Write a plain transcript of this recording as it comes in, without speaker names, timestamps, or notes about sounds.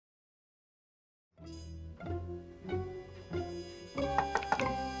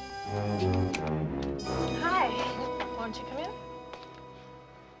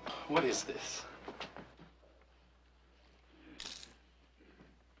What is this?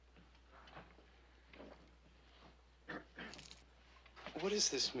 What does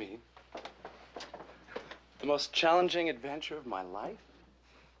this mean? The most challenging adventure of my life?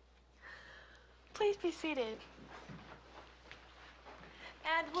 Please be seated.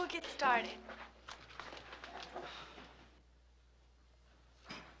 And we'll get started.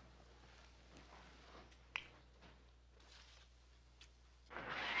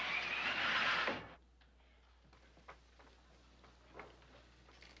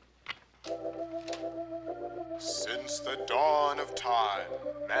 Since the dawn of time,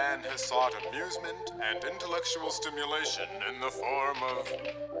 man has sought amusement and intellectual stimulation in the form of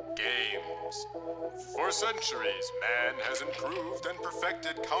games. For centuries, man has improved and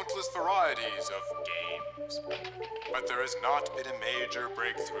perfected countless varieties of games. But there has not been a major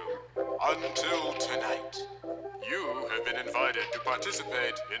breakthrough until tonight. You have been invited to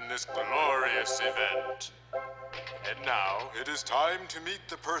participate in this glorious event. And now, it is time to meet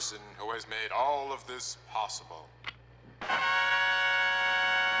the person who has made all of this possible.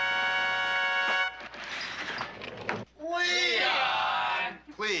 Leon!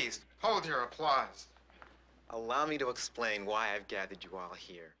 Please, hold your applause. Allow me to explain why I've gathered you all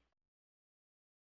here.